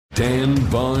Dan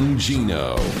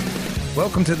Bongino.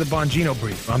 Welcome to the Bongino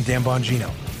Brief. I'm Dan Bongino.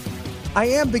 I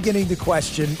am beginning to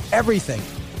question everything.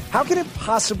 How can it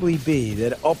possibly be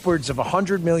that upwards of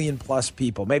 100 million plus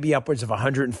people, maybe upwards of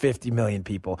 150 million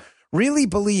people, really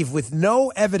believe with no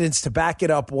evidence to back it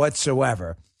up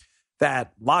whatsoever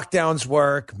that lockdowns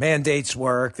work, mandates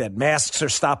work, that masks are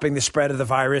stopping the spread of the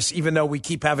virus, even though we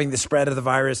keep having the spread of the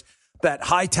virus, that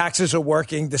high taxes are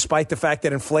working despite the fact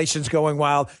that inflation's going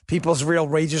wild, people's real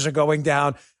wages are going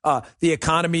down, the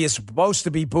economy is supposed to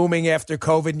be booming after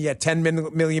COVID, and yet 10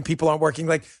 million people aren't working.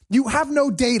 Like, you have no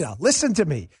data. Listen to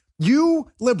me.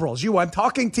 You liberals, I'm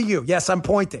talking to you. Yes, I'm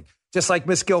pointing, just like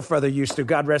Miss Guilfeather used to,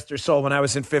 God rest her soul, when I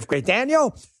was in fifth grade.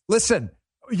 Daniel, listen,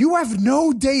 you have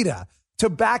no data to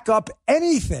back up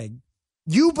anything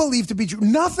you believe to be true.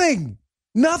 Nothing.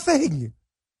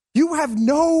 You have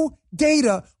no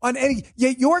data on any,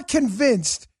 yet you're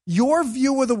convinced your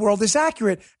view of the world is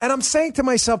accurate. And I'm saying to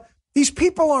myself, these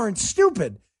people aren't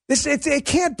stupid. It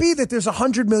can't be that there's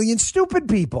 100 million stupid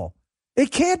people.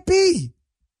 It can't be.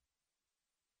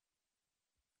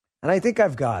 And I think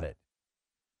I've got it.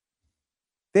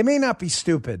 They may not be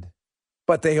stupid,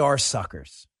 but they are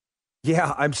suckers.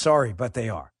 Yeah, I'm sorry, but they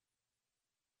are.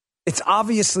 It's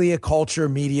obviously a culture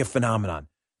media phenomenon.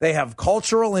 They have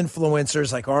cultural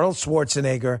influencers like Arnold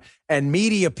Schwarzenegger and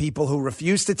media people who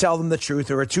refuse to tell them the truth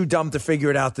or are too dumb to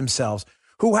figure it out themselves,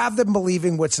 who have them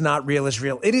believing what's not real is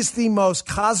real. It is the most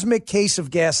cosmic case of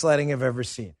gaslighting I've ever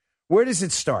seen. Where does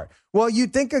it start? Well,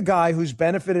 you'd think a guy who's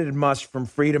benefited much from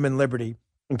freedom and liberty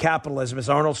and capitalism as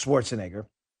Arnold Schwarzenegger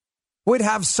would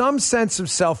have some sense of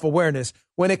self-awareness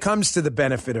when it comes to the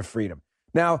benefit of freedom.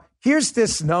 Now, here's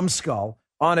this numbskull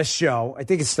on a show. I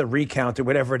think it's the Recount or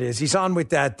whatever it is. He's on with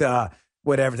that,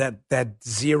 that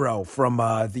Zero from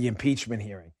the impeachment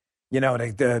hearing. You know,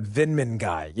 the Vindman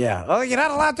guy. Yeah. Oh, you're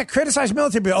not allowed to criticize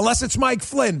military people unless it's Mike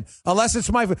Flynn.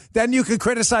 Then you can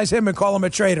criticize him and call him a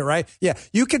traitor, right? Yeah.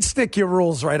 You can stick your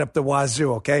rules right up the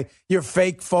wazoo, okay? Your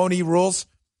fake, phony rules.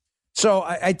 So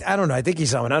I don't know. I think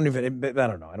he's on. I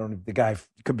don't know. The guy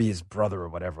could be his brother or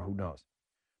whatever. Who knows?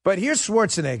 But here's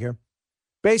Schwarzenegger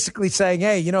basically saying,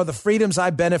 hey, the freedoms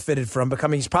I benefited from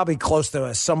he's probably close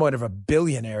to somewhat of a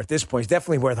billionaire at this point. He's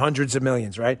definitely worth hundreds of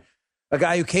millions, right? A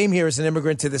guy who came here as an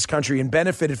immigrant to this country and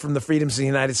benefited from the freedoms of the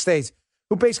United States,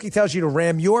 who basically tells you to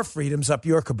ram your freedoms up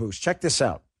your caboose. Check this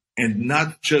out. And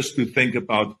not just to think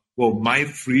about, well, my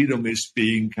freedom is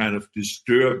being kind of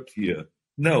disturbed here.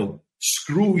 No,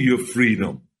 screw your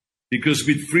freedom. Because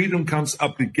with freedom comes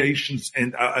obligations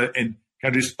and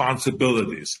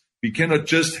responsibilities. We cannot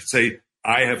just say,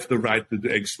 I have the right to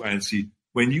do X, Y, and Z.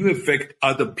 When you affect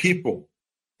other people.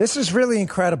 This is really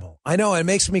incredible. I know it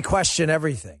makes me question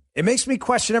everything. It makes me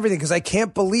question everything because I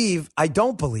don't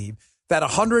believe that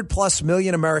 100+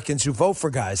 million Americans who vote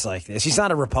for guys like this. He's not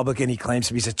a Republican. He claims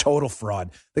to be. He's a total fraud.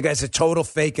 The guy's a total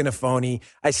fake and a phony.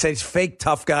 I say he's fake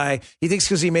tough guy. He thinks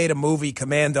because he made a movie,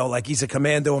 Commando, like he's a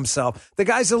commando himself. The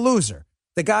guy's a loser.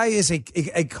 The guy is a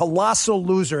colossal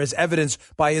loser as evidenced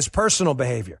by his personal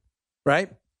behavior,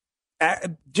 right?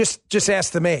 Just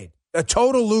ask the maid. A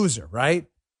total loser, right?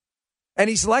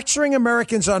 And he's lecturing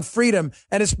Americans on freedom,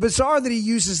 and it's bizarre that he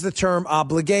uses the term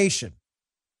obligation.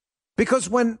 Because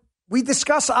when we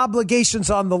discuss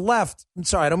obligations on the left, I'm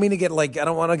sorry, I don't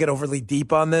want to get overly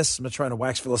deep on this. I'm not trying to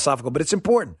wax philosophical, but it's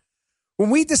important.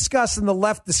 When we discuss and the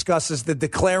left discusses the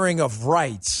declaring of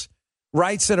rights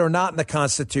that are not in the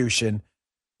Constitution,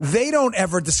 they don't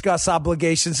ever discuss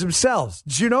obligations themselves.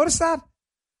 Did you notice that?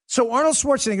 So Arnold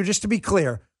Schwarzenegger, just to be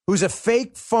clear, who's a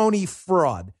fake, phony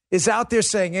fraud, is out there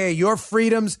saying, hey, your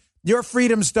freedoms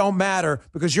don't matter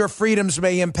because your freedoms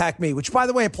may impact me, which, by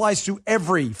the way, applies to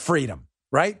every freedom,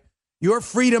 right? Your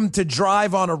freedom to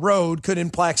drive on a road could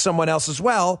impact someone else as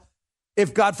well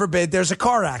if, God forbid, there's a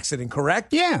car accident,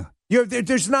 correct? Yeah.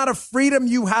 There's not a freedom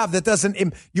you have that doesn't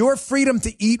your freedom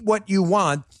to eat what you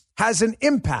want has an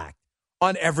impact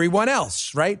on everyone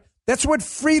else, right? That's what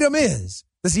freedom is.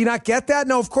 Does he not get that?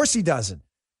 No, of course he doesn't.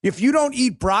 If you don't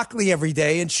eat broccoli every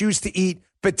day and choose to eat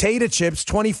potato chips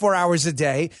 24 hours a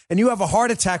day and you have a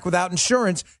heart attack without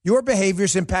insurance, your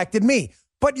behavior's impacted me.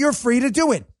 But you're free to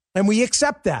do it. And we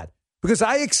accept that because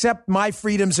I accept my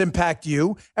freedoms impact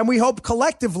you. And we hope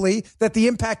collectively that the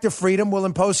impact of freedom will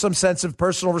impose some sense of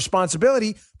personal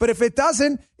responsibility. But if it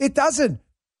doesn't, it doesn't.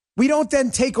 We don't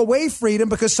then take away freedom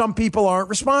because some people aren't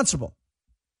responsible.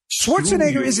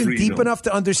 Schwarzenegger isn't deep enough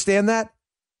to understand that.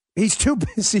 He's too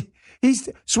busy.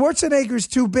 Schwarzenegger's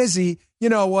too busy,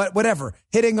 whatever,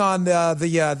 hitting on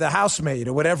the housemaid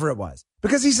or whatever it was,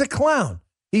 because he's a clown.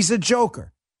 He's a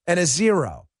joker and a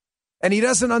zero. And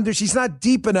he's not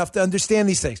deep enough to understand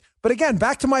these things. But again,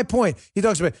 back to my point. He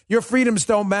talks about your freedoms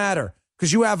don't matter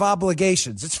because you have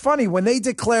obligations. It's funny when they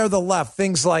declare the left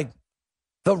things like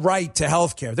the right to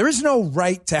health care. There is no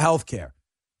right to health care.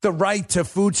 The right to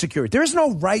food security. There is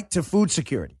no right to food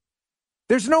security.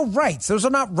 There's no rights. Those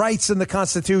are not rights in the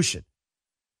Constitution.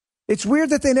 It's weird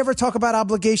that they never talk about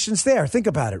obligations there. Think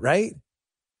about it, right?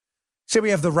 Say we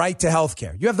have the right to health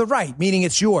care. You have the right, meaning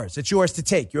it's yours. It's yours to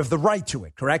take. You have the right to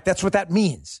it, correct? That's what that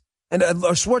means. And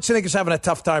Schwarzenegger's having a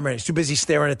tough time right now. He's too busy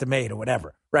staring at the maid or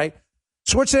whatever, right?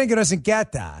 Schwarzenegger doesn't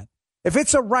get that. If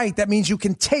it's a right, that means you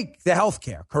can take the health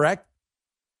care, correct?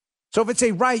 So if it's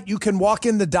a right, you can walk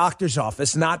in the doctor's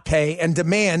office, not pay, and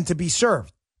demand to be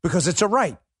served because it's a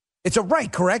right. It's a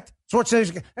right, correct?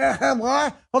 Schwarzenegger's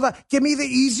what? Hold on. Give me the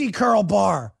Easy Curl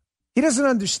bar. He doesn't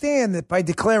understand that by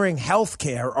declaring health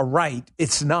care a right,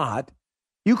 it's not.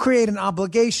 You create an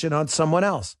obligation on someone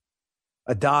else.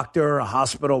 A doctor, a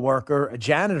hospital worker, a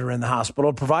janitor in the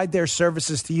hospital provide their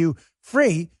services to you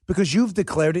free because you've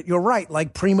declared it your right,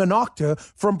 like Prima Nocta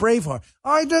from Braveheart.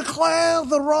 I declare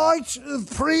the right of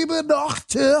Prima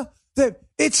Nocta. That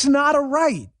it's not a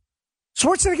right.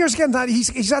 Schwarzenegger's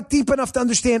he's not deep enough to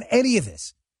understand any of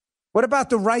this. What about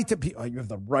the right to you have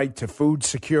the right to food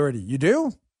security. You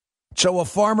do? So a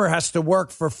farmer has to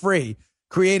work for free,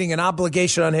 creating an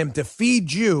obligation on him to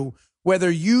feed you whether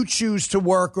you choose to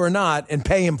work or not and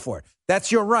pay him for it.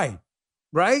 That's your right,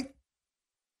 right?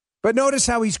 But notice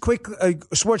how he's quick.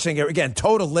 Schwarzenegger, again,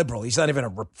 total liberal. He's not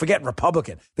even forget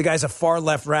Republican. The guy's a far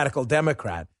left radical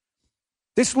Democrat.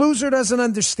 This loser doesn't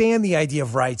understand the idea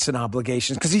of rights and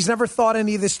obligations because he's never thought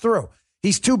any of this through.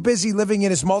 He's too busy living in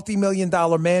his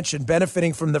multi-million-dollar mansion,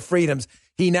 benefiting from the freedoms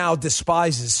he now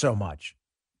despises so much.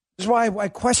 This is why I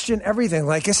question everything.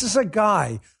 Like, this is a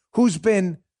guy who's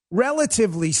been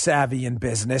relatively savvy in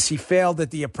business. He failed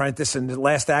at The Apprentice, and The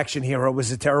Last Action Hero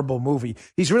was a terrible movie.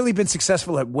 He's really been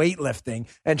successful at weightlifting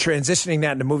and transitioning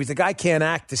that into movies. The guy can't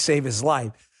act to save his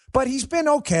life. But he's been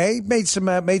okay, made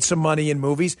some money in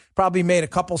movies, probably made a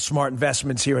couple smart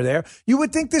investments here or there. You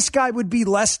would think this guy would be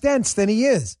less dense than he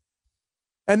is.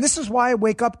 And this is why I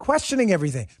wake up questioning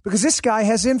everything, because this guy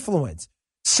has influence.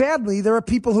 Sadly, there are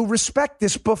people who respect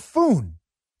this buffoon,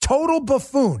 total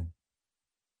buffoon,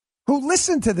 who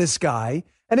listen to this guy,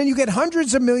 and then you get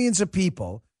hundreds of millions of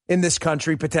people in this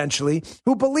country, potentially,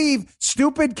 who believe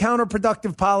stupid,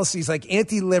 counterproductive policies like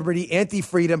anti-liberty,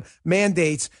 anti-freedom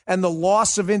mandates and the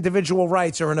loss of individual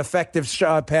rights are an effective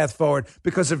path forward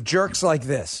because of jerks like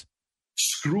this.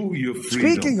 Screw your freedom.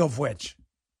 Speaking of which,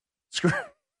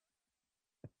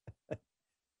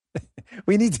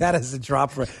 we need that as a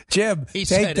drop for Jim.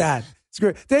 Take that.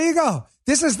 Screw. There you go.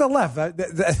 This is the left.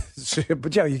 But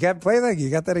Joe, you can't play that. You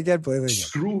got that again. Play that again.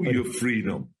 Screw your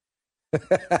freedom.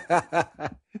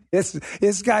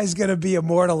 This guy's going to be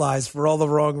immortalized for all the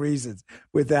wrong reasons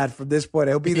with that from this point.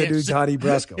 He'll be the new Johnny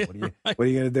Brasco. What are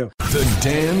you going to do? The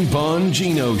Dan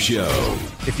Bongino Show.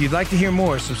 If you'd like to hear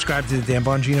more, subscribe to the Dan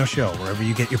Bongino Show wherever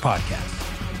you get your podcasts.